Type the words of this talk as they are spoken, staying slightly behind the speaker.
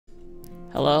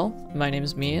Hello, my name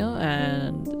is Mia,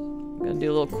 and I'm gonna do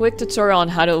a little quick tutorial on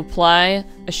how to apply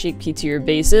a shape key to your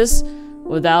basis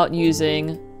without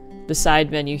using the side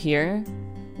menu here,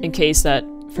 in case that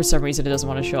for some reason it doesn't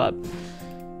want to show up.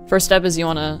 First step is you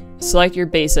want to select your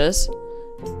basis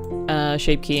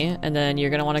shape key, and then you're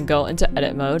gonna want to go into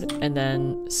edit mode and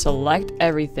then select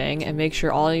everything and make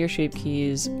sure all your shape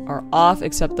keys are off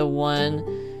except the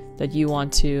one that you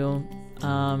want to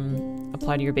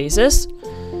apply to your basis.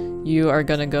 You are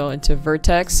gonna go into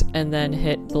vertex and then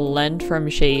hit blend from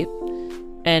shape,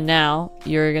 and now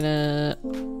you're gonna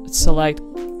select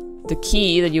the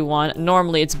key that you want.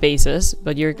 Normally it's basis,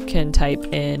 but you can type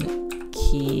in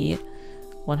key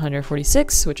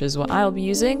 146, which is what I'll be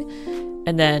using,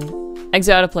 and then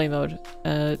exit out of play mode.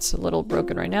 It's a little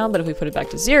broken right now, but if we put it back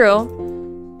to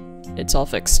 0, it's all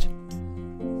fixed.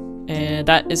 And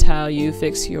that is how you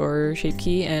fix your shape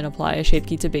key and apply a shape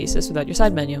key to basis without your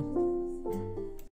side menu.